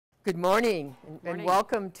Good morning, and Morning.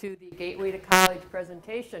 welcome to the Gateway to College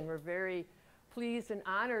presentation. We're very pleased and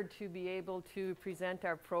honored to be able to present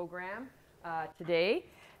our program today.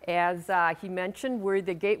 As he mentioned, we're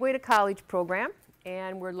the Gateway to College program,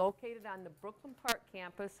 and we're located on the Brooklyn Park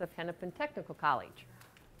campus of Hennepin Technical College.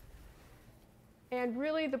 And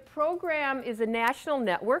really, the program is a national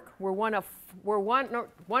network. We're one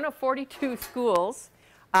of 42 schools,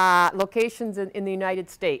 locations in the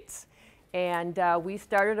United States. And we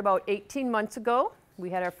started about 18 months ago.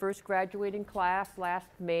 We had our first graduating class last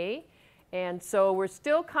May. And so we're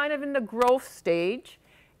still kind of in the growth stage.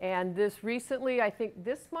 And this recently, I think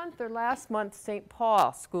this month or last month, St.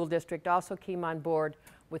 Paul School District also came on board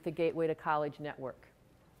with the Gateway to College Network.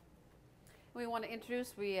 We want to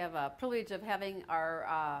introduce, we have a privilege of having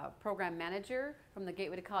our program manager from the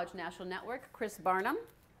Gateway to College National Network, Chris Barnum.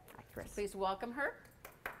 Hi, Chris. Please welcome her.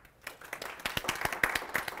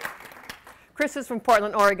 Chris is from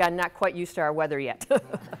Portland, Oregon, not quite used to our weather yet.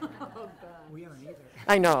 We aren't either.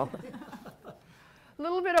 I know. A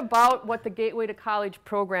little bit about what the Gateway to College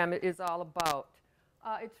program is all about.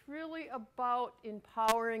 It's really about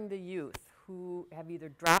empowering the youth who have either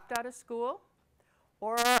dropped out of school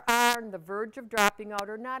or are on the verge of dropping out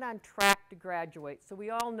or not on track to graduate. So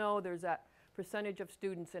we all know there's a percentage of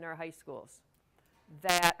students in our high schools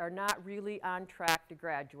that are not really on track to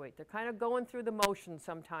graduate. They're kind of going through the motions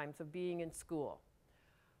sometimes of being in school.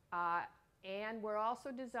 And we're also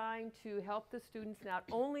designed to help the students not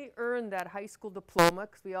only earn that high school diploma,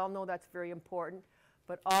 because we all know that's very important,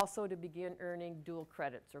 but also to begin earning dual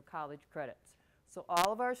credits or college credits. So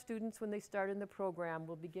all of our students, when they start in the program,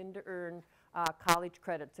 will begin to earn college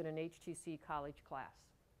credits in an HTC college class.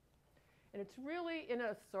 And it's really in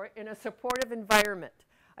a supportive environment.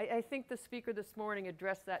 I think the speaker this morning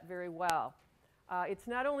addressed that very well. It's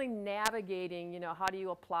not only navigating, how do you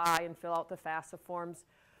apply and fill out the FAFSA forms,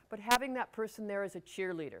 but having that person there as a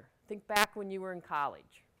cheerleader. Think back when you were in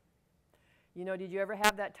college. Did you ever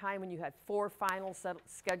have that time when you had 4 finals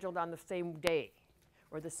scheduled on the same day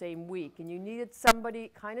or the same week, and you needed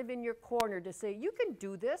somebody kind of in your corner to say, you can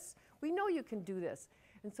do this. We know you can do this.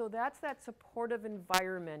 And so that's that supportive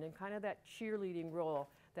environment and kind of that cheerleading role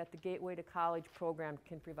that the Gateway to College program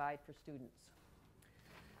can provide for students.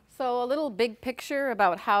 So a little big picture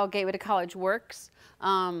about how Gateway to College works.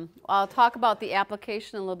 I'll talk about the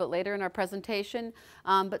application a little bit later in our presentation.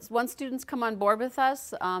 But once students come on board with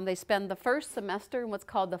us, they spend the first semester in what's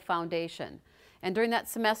called the foundation. And during that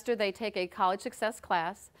semester, they take a college success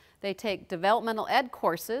class. They take developmental ed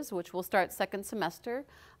courses, which will start second semester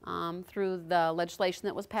through the legislation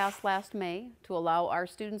that was passed last May to allow our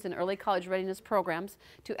students in early college readiness programs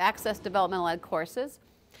to access developmental ed courses.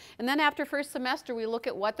 And then after first semester, we look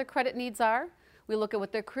at what their credit needs are. We look at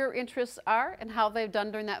what their career interests are and how they've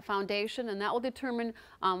done during that foundation, and that will determine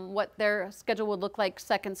what their schedule would look like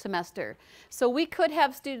second semester. So we could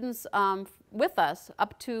have students with us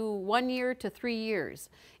up to 1 year to 3 years.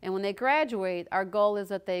 And when they graduate, our goal is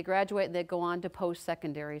that they graduate and they go on to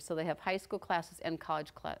post-secondary, so they have high school classes and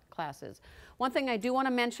college classes. One thing I do want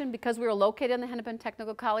to mention, because we are located in the Hennepin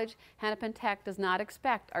Technical College, Hennepin Tech does not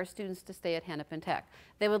expect our students to stay at Hennepin Tech.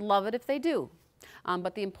 They would love it if they do.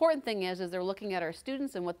 But the important thing is they're looking at our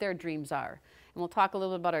students and what their dreams are. And we'll talk a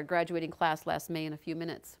little bit about our graduating class last May in a few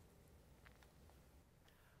minutes.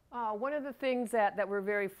 One of the things that we're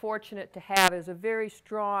very fortunate to have is a very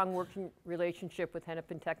strong working relationship with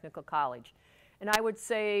Hennepin Technical College. And I would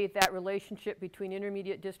say that relationship between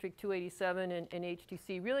Intermediate District 287 and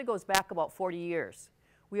HTC really goes back about 40 years.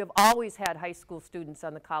 We have always had high school students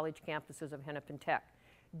on the college campuses of Hennepin Tech.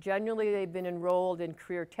 Generally, they've been enrolled in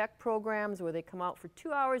career tech programs where they come out for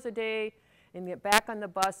 2 hours a day and get back on the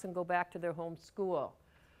bus and go back to their home school.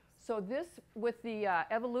 So this, with the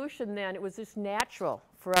evolution then, it was just natural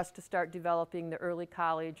for us to start developing the early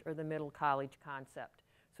college or the middle college concept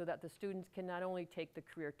so that the students can not only take the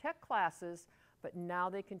career tech classes, but now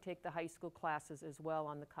they can take the high school classes as well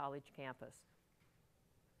on the college campus.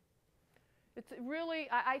 It's really,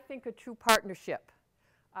 I think, a true partnership.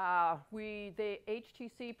 The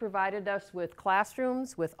HTC provided us with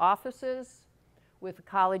classrooms, with offices, with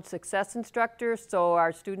college success instructors, so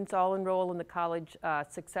our students all enroll in the college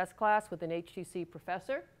success class with an HTC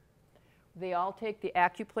professor. They all take the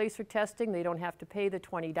AccuPlacer testing. They don't have to pay the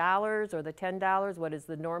 $20 or the $10, what is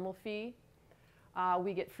the normal fee.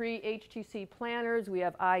 We get free HTC planners, we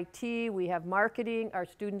have IT, we have marketing. Our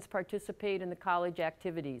students participate in the college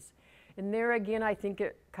activities. And there again, I think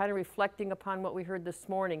it kind of reflecting upon what we heard this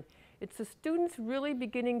morning. It's the students really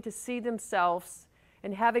beginning to see themselves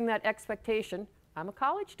and having that expectation, I'm a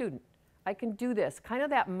college student, I can do this, kind of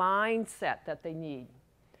that mindset that they need.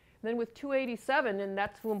 Then with 287, and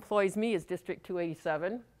that's who employs me is District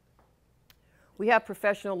 287, we have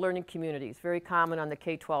professional learning communities, very common on the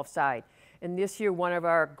K-12 side. And this year, one of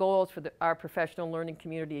our goals for our professional learning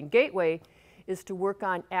community in Gateway is to work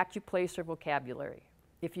on AccuPlacer vocabulary.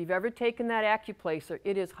 If you've ever taken that AccuPlacer,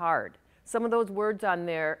 it is hard. Some of those words on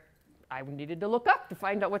there, I needed to look up to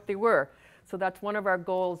find out what they were. So that's one of our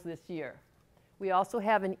goals this year. We also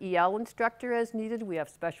have an EL instructor as needed. We have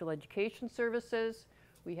special education services.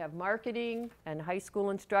 We have marketing and high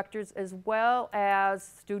school instructors, as well as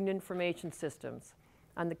student information systems.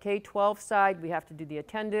 On the K-12 side, we have to do the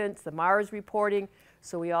attendance, the MARS reporting,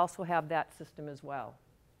 so we also have that system as well.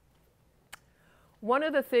 One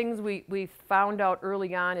of the things we found out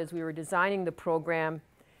early on as we were designing the program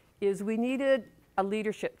is we needed a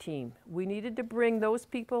leadership team. We needed to bring those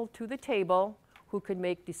people to the table who could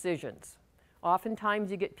make decisions.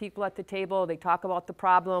 Oftentimes you get people at the table, they talk about the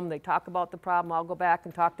problem, I'll go back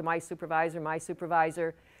and talk to my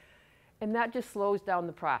supervisor, and that just slows down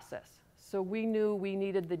the process. So we knew we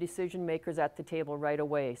needed the decision makers at the table right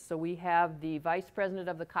away. So we have the vice president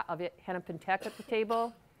of Hennepin Tech at the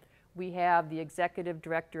table, we have the executive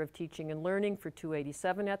director of teaching and learning for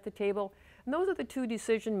 287 at the table, and those are the two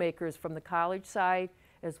decision makers from the college side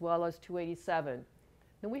as well as 287.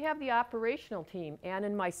 Then we have the operational team, Ann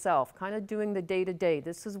and myself, kind of doing the day-to-day.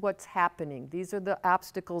 This is what's happening. These are the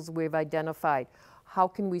obstacles we've identified. How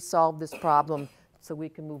can we solve this problem so we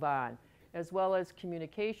can move on? As well as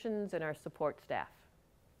communications and our support staff.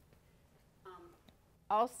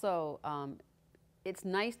 Also, it's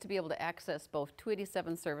nice to be able to access both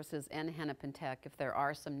 287 services and Hennepin Tech if there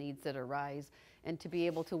are some needs that arise, and to be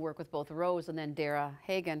able to work with both Rose and then Dara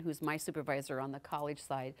Hagan, who's my supervisor on the college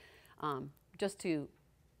side, just to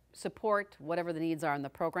support whatever the needs are in the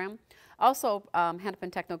program. Also,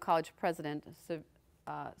 Hennepin Technical College President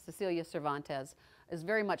Cecilia Cervantes is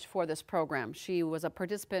very much for this program. She was a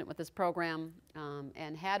participant with this program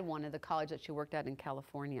and had one at the college that she worked at in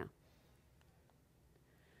California.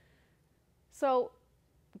 So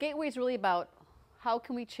Gateway is really about how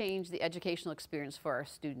can we change the educational experience for our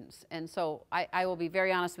students. And so I will be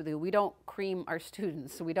very honest with you, we don't cream our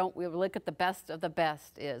students. We look at the best of the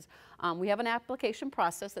best is. We have an application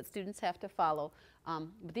process that students have to follow.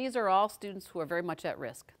 But these are all students who are very much at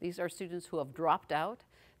risk. These are students who have dropped out.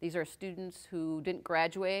 These are students who didn't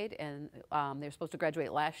graduate and they're supposed to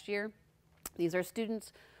graduate last year. These are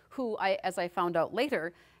students who, as I found out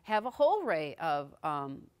later, have a whole array of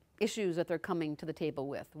issues that they're coming to the table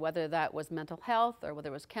with, whether that was mental health or whether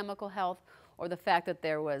it was chemical health or the fact that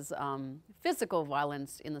there was physical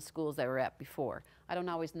violence in the schools they were at before. I don't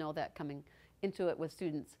always know that coming into it with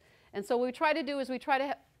students. And so what we try to do is we try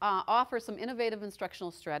to offer some innovative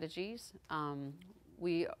instructional strategies.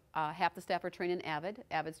 Half the staff are trained in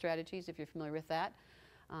AVID strategies, if you're familiar with that.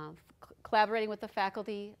 Collaborating with the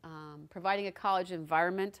faculty, providing a college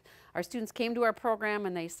environment. Our students came to our program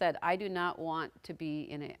and they said, I do not want to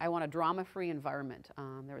be I want a drama-free environment.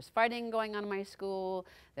 There was fighting going on in my school,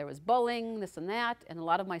 there was bullying, this and that, and a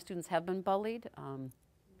lot of my students have been bullied,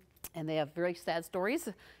 and they have very sad stories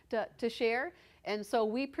to share. And so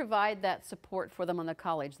we provide that support for them on the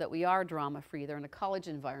college, that we are drama-free, they're in a college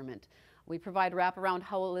environment. We provide wraparound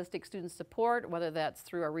holistic student support, whether that's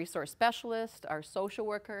through our resource specialist, our social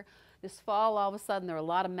worker. This fall, all of a sudden, there were a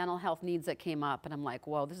lot of mental health needs that came up, and I'm like,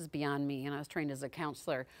 whoa, this is beyond me, and I was trained as a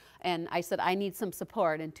counselor. And I said, I need some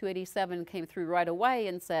support, and 287 came through right away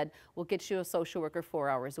and said, we'll get you a social worker 4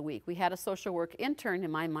 hours a week. We had a social work intern.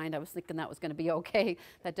 In my mind, I was thinking that was going to be okay.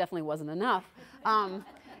 That definitely wasn't enough.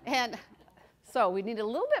 And so we needed a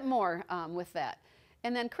little bit more with that.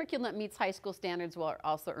 And then curriculum that meets high school standards while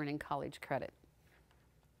also earning college credit.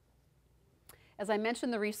 As I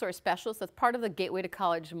mentioned, the resource specialist, that's part of the Gateway to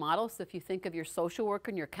College model. So if you think of your social worker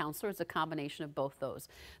and your counselor, it's a combination of both those.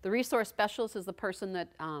 The resource specialist is the person that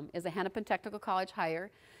is a Hennepin Technical College hire,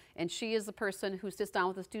 and she is the person who sits down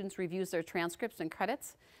with the students, reviews their transcripts and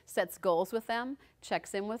credits, sets goals with them,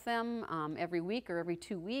 checks in with them every week or every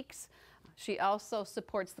 2 weeks. She also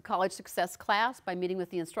supports the college success class by meeting with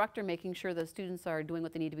the instructor, making sure the students are doing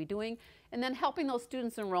what they need to be doing, and then helping those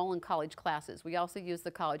students enroll in college classes. We also use the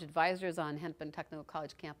college advisors on Hennepin Technical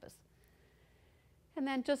College campus. And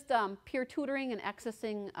then just peer tutoring and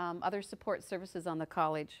accessing other support services on the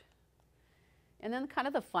college. And then kind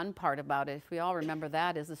of the fun part about it, if we all remember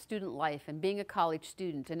that, is the student life and being a college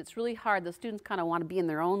student. And it's really hard. The students kind of want to be in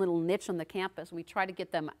their own little niche on the campus. We try to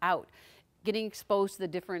get them out. getting exposed to the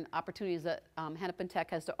different opportunities that Hennepin Tech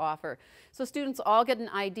has to offer. So students all get an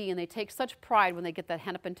ID, and they take such pride when they get that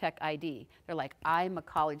Hennepin Tech ID. They're like, I'm a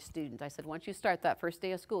college student. I said, once you start that first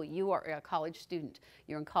day of school, you are a college student.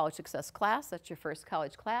 You're in college success class, that's your first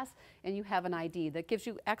college class, and you have an ID that gives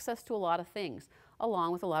you access to a lot of things,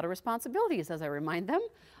 along with a lot of responsibilities, as I remind them.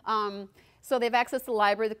 So they have access to the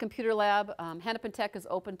library, the computer lab. Hennepin Tech is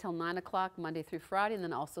open till 9 o'clock Monday through Friday, and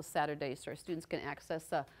then also Saturdays, so our students can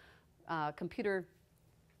access computer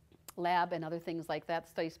lab and other things like that,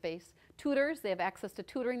 study space. Tutors, they have access to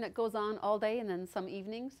tutoring that goes on all day and then some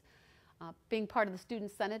evenings. Being part of the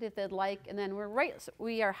Student Senate if they'd like. And then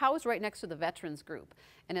we are housed right next to the Veterans Group.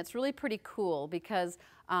 And it's really pretty cool because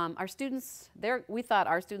our students, we thought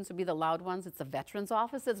our students would be the loud ones. It's a veterans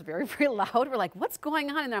office. It's very, very loud. We're like, what's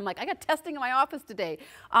going on in there? I'm like, I got testing in my office today.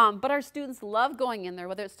 But our students love going in there,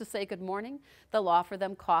 whether it's to say good morning. They'll offer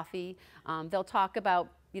them coffee. They'll talk about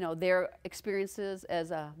their experiences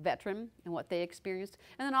as a veteran and what they experienced.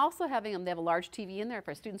 And then also having them, they have a large TV in there. If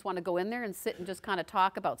our students want to go in there and sit and just kind of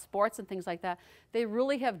talk about sports and things like that, they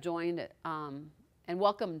really have joined it and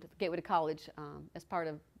welcomed Gateway to College as part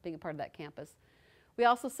of being a part of that campus. We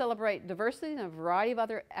also celebrate diversity and a variety of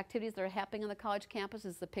other activities that are happening on the college campus.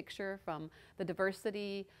 This is a picture from the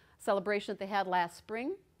diversity celebration that they had last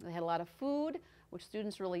spring. They had a lot of food, which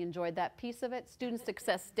students really enjoyed that piece of it. Student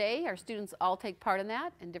Success Day, our students all take part in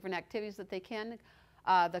that and different activities that they can.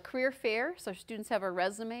 The career fair, so students have a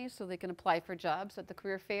resume so they can apply for jobs at the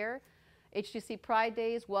career fair. HTC Pride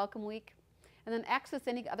Days, Welcome Week, and then access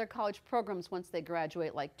any other college programs once they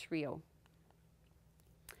graduate, like TRIO.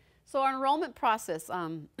 So our enrollment process,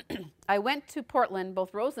 I went to Portland,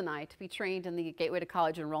 both Rose and I, to be trained in the Gateway to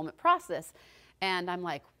College enrollment process. And I'm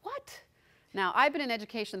like, what? Now, I've been in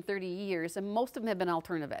education 30 years, and most of them have been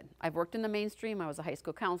alternative ed. I've worked in the mainstream. I was a high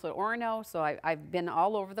school counselor at Orono, so I've been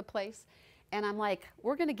all over the place. And I'm like,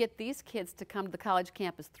 we're going to get these kids to come to the college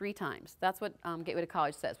campus 3 times. That's what Gateway to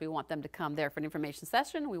College says. We want them to come there for an information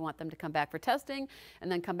session. We want them to come back for testing,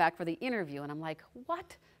 and then come back for the interview. And I'm like,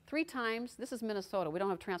 what? 3 times? This is Minnesota. We don't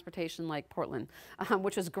have transportation like Portland,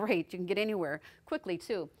 which is great. You can get anywhere quickly,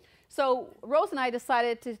 too. So Rose and I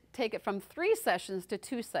decided to take it from 3 sessions to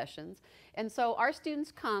 2 sessions. And so our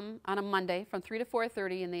students come on a Monday from 3 to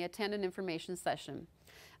 4:30, and they attend an information session.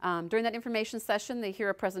 During that information session, they hear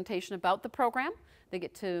a presentation about the program. They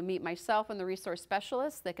get to meet myself and the resource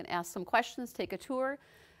specialist. They can ask some questions, take a tour.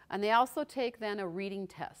 And they also take then a reading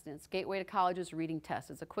test. And it's Gateway to College's reading test.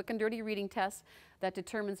 It's a quick and dirty reading test that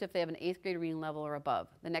determines if they have an 8th grade reading level or above.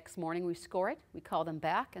 The next morning we score it. We call them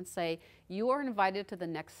back and say, you are invited to the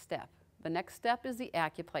next step. The next step is the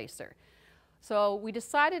AccuPlacer. So we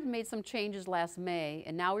decided and made some changes last May,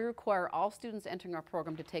 and now we require all students entering our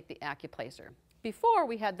program to take the AccuPlacer. Before,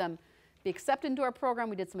 we had them be accepted into our program.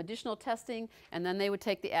 We did some additional testing, and then they would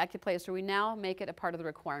take the AccuPlacer. We now make it a part of the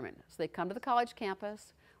requirement. So they come to the college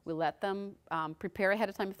campus. We let them prepare ahead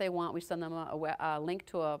of time if they want. We send them a link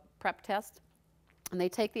to a prep test, and they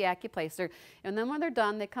take the AccuPlacer. And then when they're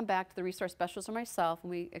done, they come back to the resource specialist or myself, and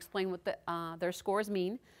we explain what their scores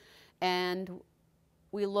mean. And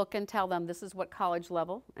we look and tell them this is what college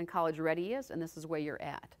level and college ready is, and this is where you're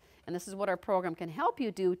at. And this is what our program can help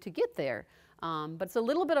you do to get there. But it's a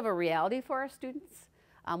little bit of a reality for our students,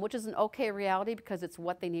 which is an okay reality because it's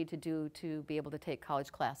what they need to do to be able to take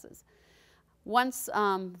college classes. Once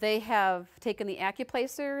they have taken the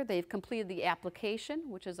AccuPlacer, they've completed the application,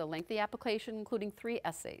 which is a lengthy application including 3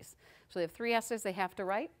 essays. So they have 3 essays they have to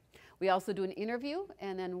write. We also do an interview,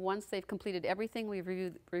 and then once they've completed everything, we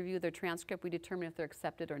review their transcript. We determine if they're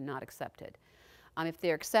accepted or not accepted. If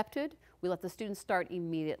they're accepted, we let the students start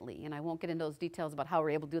immediately. And I won't get into those details about how we're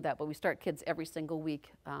able to do that, but we start kids every single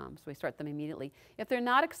week, so we start them immediately. If they're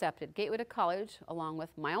not accepted, Gateway to College, along with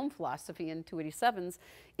my own philosophy in 287s,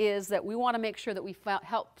 is that we want to make sure that we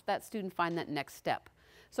help that student find that next step.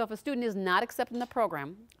 So if a student is not accepted in the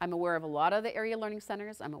program, I'm aware of a lot of the area learning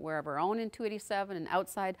centers. I'm aware of our own in 287 and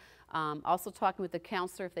outside. Also talking with the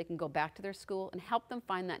counselor if they can go back to their school and help them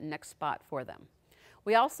find that next spot for them.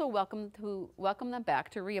 We also welcome them back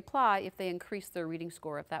to reapply if they increase their reading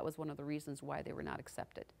score, if that was one of the reasons why they were not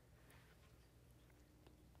accepted.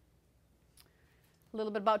 A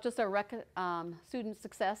little bit about just our student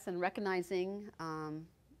success and recognizing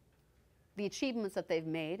the achievements that they've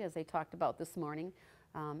made, as they talked about this morning.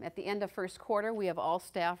 At the end of first quarter, we have all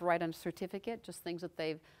staff write on a certificate, just things that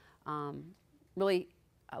they've really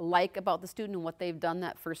like about the student and what they've done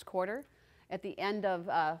that first quarter. At the end of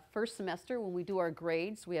first semester, when we do our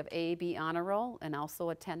grades, we have A, B honor roll, and also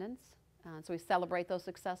attendance. So we celebrate those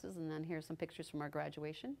successes, and then here's some pictures from our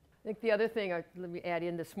graduation. I think the other thing, let me add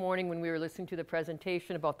in this morning when we were listening to the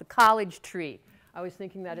presentation about the college tree, I was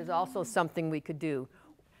thinking that is also something we could do,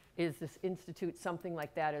 is this institute something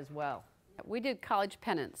like that as well. We did college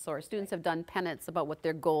pennants, so our students have done pennants about what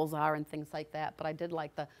their goals are and things like that, but I did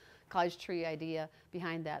like the college tree idea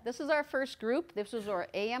behind that. This is our first group. This was our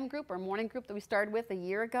AM group, our morning group that we started with a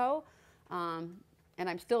year ago. And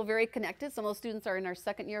I'm still very connected. Some of those students are in our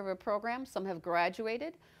second year of our program. Some have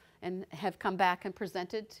graduated and have come back and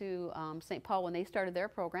presented to St. Paul when they started their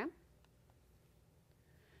program.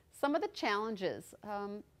 Some of the challenges,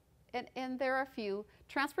 and there are a few.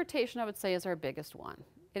 Transportation, I would say, is our biggest one.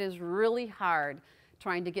 It is really hard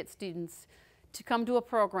trying to get students to come to a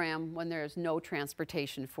program when there's no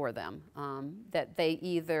transportation for them, that they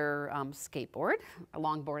either skateboard, a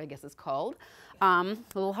longboard I guess it's called, a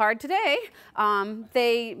little hard today.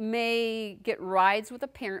 They may get rides with a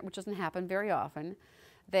parent, which doesn't happen very often.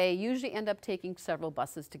 They usually end up taking several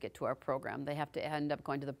buses to get to our program. They have to end up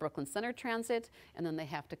going to the Brooklyn Center Transit, and then they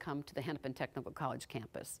have to come to the Hennepin Technical College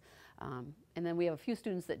campus. And then we have a few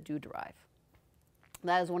students that do drive.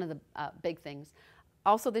 That is one of the big things.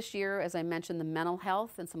 Also this year, as I mentioned, the mental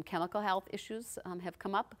health and some chemical health issues have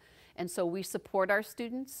come up, and so we support our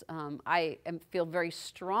students. I feel very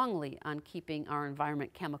strongly on keeping our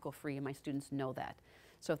environment chemical free, and my students know that.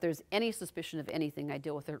 So if there's any suspicion of anything, I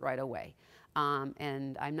deal with it right away.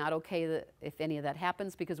 And I'm not okay if any of that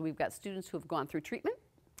happens, because we've got students who have gone through treatment,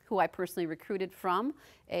 who I personally recruited from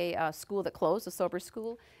a school that closed, a sober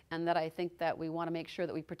school, and that I think that we want to make sure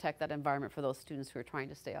that we protect that environment for those students who are trying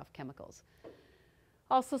to stay off chemicals.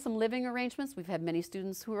 Also some living arrangements. We've had many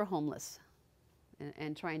students who are homeless,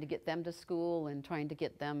 and trying to get them to school and trying to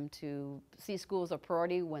get them to see school as a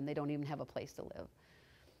priority when they don't even have a place to live.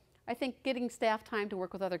 I think getting staff time to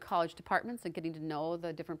work with other college departments and getting to know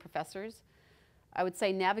the different professors. I would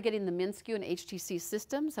say navigating the MNSCU and HTC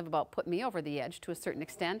systems have about put me over the edge to a certain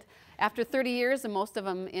extent. After 30 years, and most of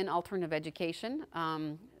them in alternative education,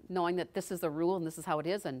 knowing that this is the rule and this is how it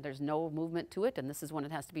is and there's no movement to it and this is when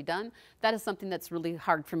it has to be done, that is something that's really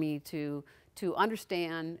hard for me to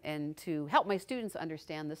understand and to help my students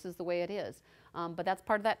understand this is the way it is. But that's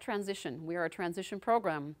part of that transition. We are a transition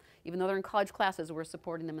program. Even though they're in college classes, we're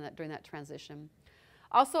supporting them during that transition.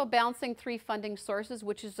 Also balancing 3 funding sources,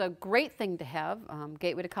 which is a great thing to have.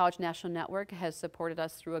 Gateway to College National Network has supported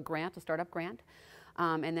us through a grant, a startup grant,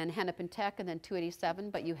 and then Hennepin Tech, and then 287,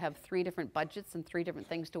 but you have 3 different budgets and 3 different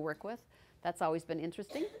things to work with. That's always been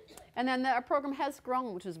interesting. And then our program has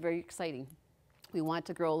grown, which is very exciting. We want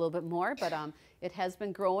to grow a little bit more, but it has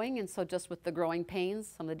been growing, and so just with the growing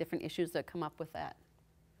pains, some of the different issues that come up with that.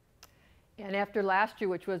 And after last year,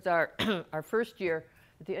 which was our, our first year,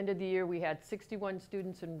 at the end of the year, we had 61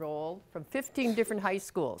 students enrolled from 15 different high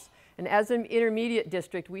schools. And as an intermediate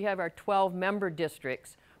district, we have our 12 member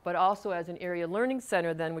districts, but also as an area learning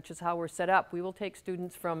center then, which is how we're set up, we will take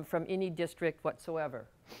students from any district whatsoever.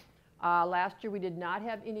 Last year, we did not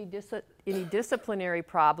have any disciplinary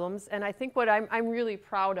problems, and I think what I'm really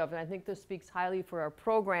proud of, and I think this speaks highly for our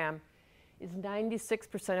program, is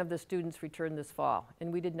 96% of the students returned this fall,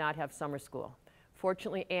 and we did not have summer school.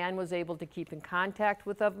 Fortunately, Ann was able to keep in contact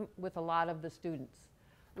with a lot of the students.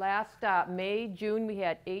 Last May, June, we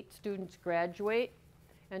had 8 students graduate,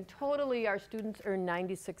 and totally our students earned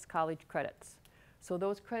 96 college credits. So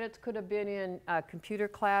those credits could have been in computer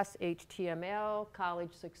class, HTML,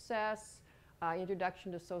 college success,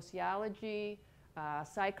 introduction to sociology,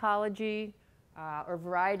 psychology, or a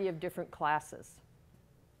variety of different classes.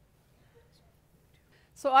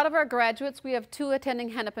 So out of our graduates, we have 2 attending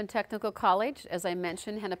Hennepin Technical College. As I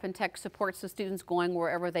mentioned, Hennepin Tech supports the students going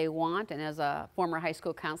wherever they want, and as a former high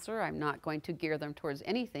school counselor, I'm not going to gear them towards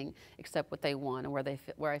anything except what they want and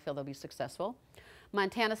where I feel they'll be successful.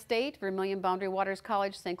 Montana State, Vermilion Boundary Waters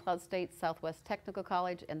College, St. Cloud State, Southwest Technical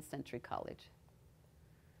College, and Century College.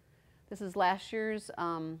 This is last year's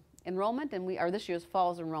enrollment, or this year's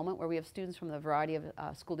fall's enrollment, where we have students from a variety of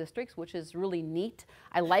school districts, which is really neat.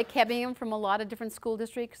 I like having them from a lot of different school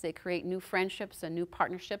districts. They create new friendships and new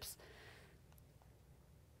partnerships.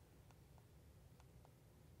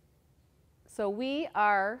 So we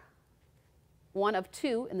are one of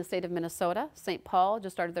 2 in the state of Minnesota. St. Paul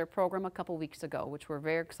just started their program a couple weeks ago, which we're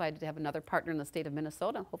very excited to have another partner in the state of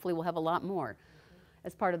Minnesota. Hopefully we'll have a lot more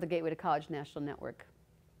as part of the Gateway to College National Network.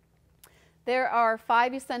 There are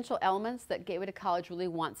 5 essential elements that Gateway to College really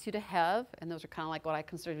wants you to have, and those are kind of like what I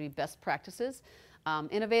consider to be best practices.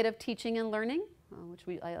 Innovative teaching and learning,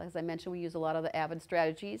 which as I mentioned, we use a lot of the AVID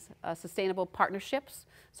strategies. Sustainable partnerships.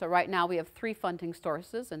 So right now we have 3 funding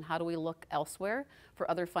sources, and how do we look elsewhere for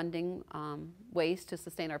other funding ways to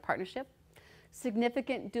sustain our partnership?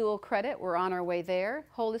 Significant dual credit, we're on our way there.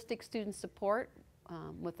 Holistic student support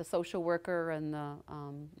with the social worker and the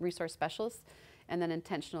resource specialist, and then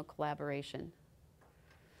intentional collaboration.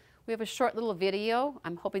 We have a short little video.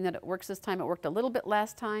 I'm hoping that it works this time. It worked a little bit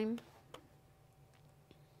last time. I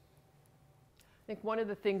think one of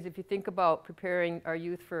the things, if you think about preparing our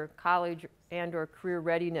youth for college and or career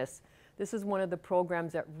readiness, this is one of the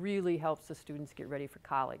programs that really helps the students get ready for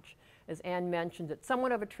college. As Ann mentioned, it's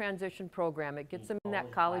somewhat of a transition program. It gets them in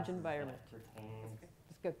that college environment.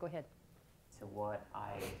 Just go ahead. To what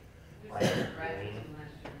I like doing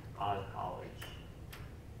out of college,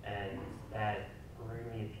 and that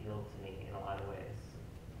really appealed to me in a lot of ways.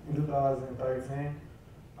 In 2013,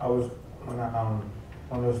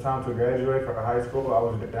 when it was time to graduate from high school, I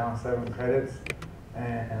was down 7 credits,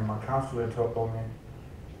 and my counselor told me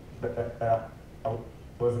that I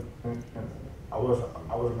wasn't going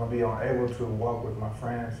to be unable to walk with my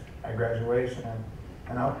friends at graduation,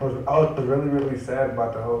 and I was really, really sad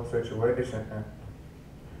about the whole situation.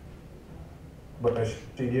 But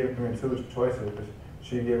she gave me 2 choices.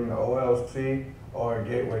 She gave me the OLC or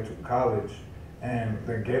Gateway to College, and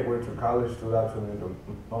the Gateway to College stood out to me the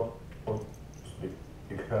most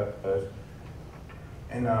because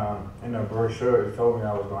in the brochure it told me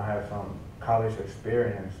I was going to have some college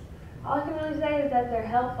experience. All I can really say is that they're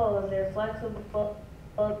helpful and they're flexible.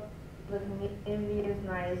 The community is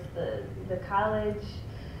nice. The college,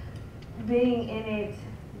 being in it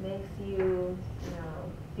makes you,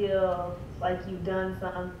 feel like you've done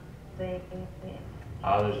something.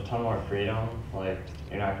 There's a ton more freedom. Like,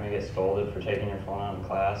 you're not going to get scolded for taking your phone out in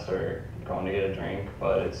class or going to get a drink,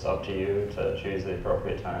 but it's up to you to choose the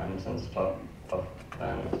appropriate times and stuff.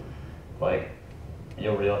 And like,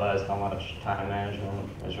 you'll realize how much time management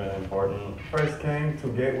is really important. First came to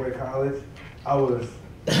Gateway College, I was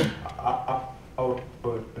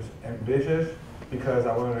ambitious because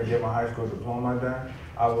I wanted to get my high school diploma done.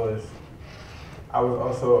 I was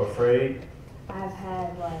also afraid. I've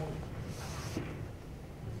had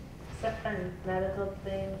certain medical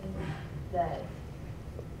things that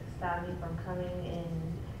stop me from coming,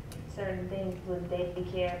 and certain things with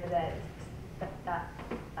daycare that stop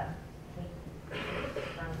me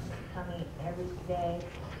from coming every day.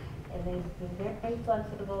 And they've been very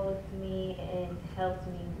flexible with me and helped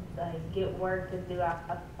me get work to do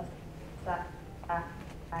outside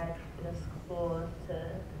the school to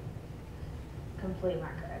complete my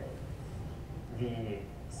credits. The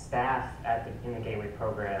staff in the Gateway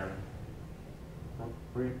program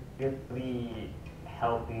really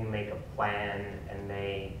help you make a plan, and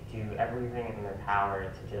they do everything in their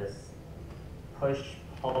power to just push,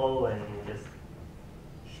 pull, and just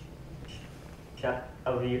shove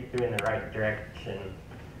you in the right direction.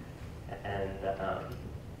 And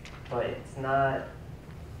but it's not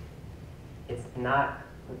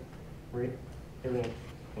really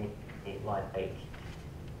like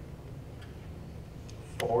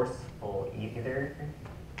forceful either.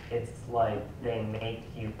 It's like they make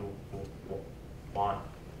you want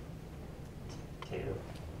to.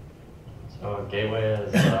 So Gateway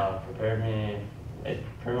has prepared me. It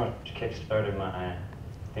pretty much kickstarted my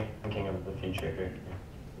thinking of the future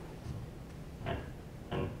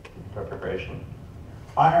and preparation.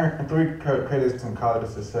 I earned 3 credits in college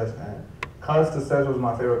success, and college success was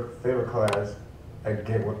my favorite class at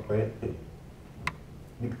Gateway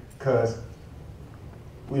because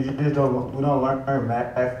we don't learn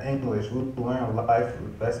math, English. We learn life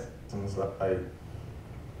lessons like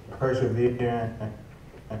persevering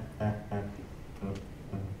and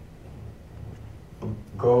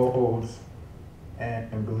goals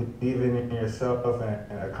and believing in yourself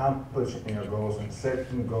and accomplishing your goals and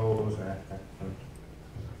setting goals.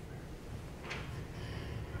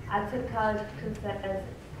 I took college success,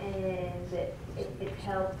 and it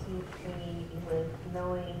helped me with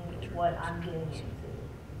knowing what I'm getting into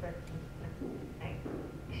for next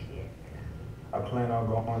year. I plan on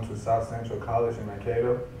going to South Central College in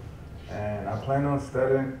Mankato, and I plan on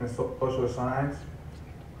studying in social science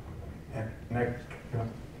and economics.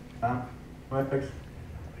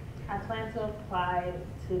 I plan to apply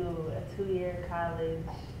to a 2-year college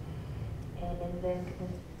and then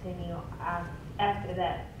continue after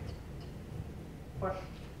that for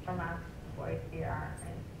my 4-year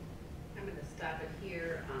RN. I'm going to stop it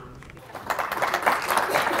here.